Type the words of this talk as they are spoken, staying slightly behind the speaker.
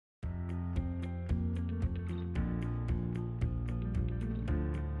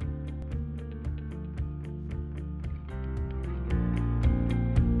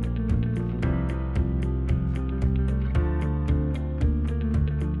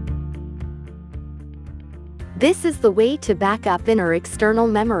This is the way to back up in or external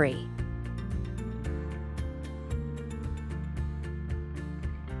memory.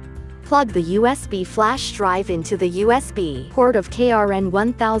 Plug the USB flash drive into the USB port of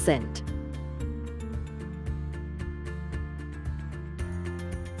KRN1000.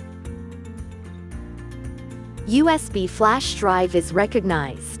 USB flash drive is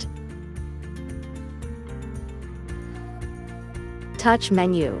recognized. Touch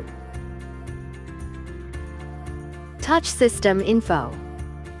menu. Touch system info.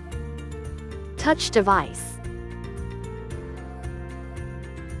 Touch device.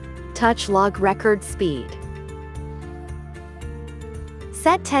 Touch log record speed.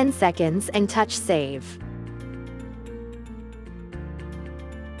 Set 10 seconds and touch save.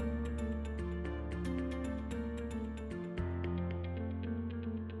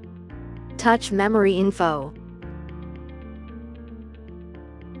 Touch memory info.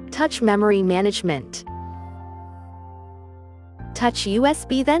 Touch memory management. Touch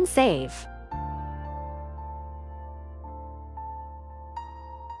USB then save.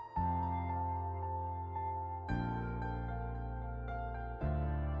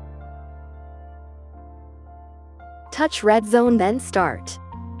 Touch red zone then start.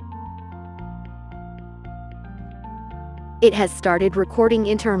 It has started recording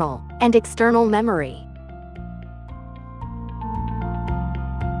internal and external memory.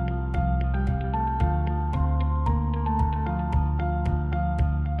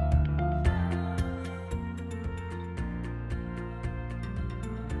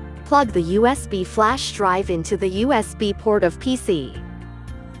 Plug the USB flash drive into the USB port of PC.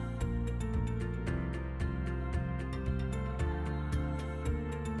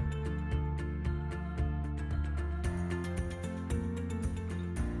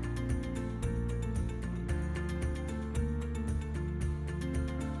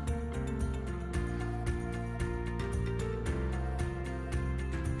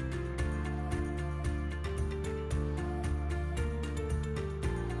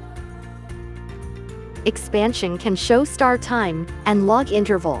 Expansion can show start time and log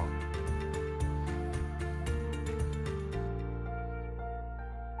interval.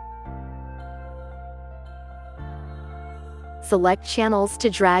 Select channels to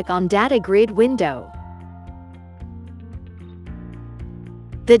drag on data grid window.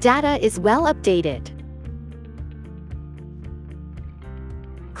 The data is well updated.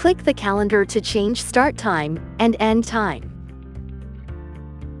 Click the calendar to change start time and end time.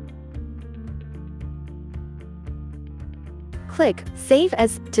 Click Save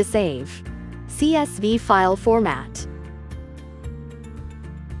As to save. CSV file format.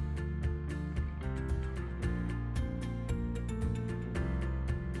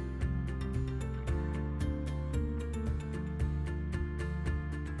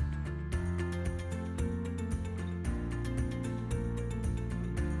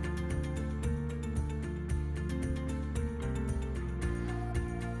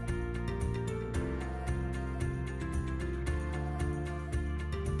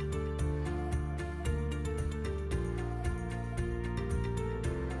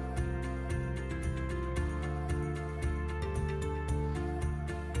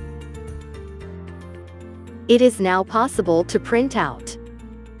 It is now possible to print out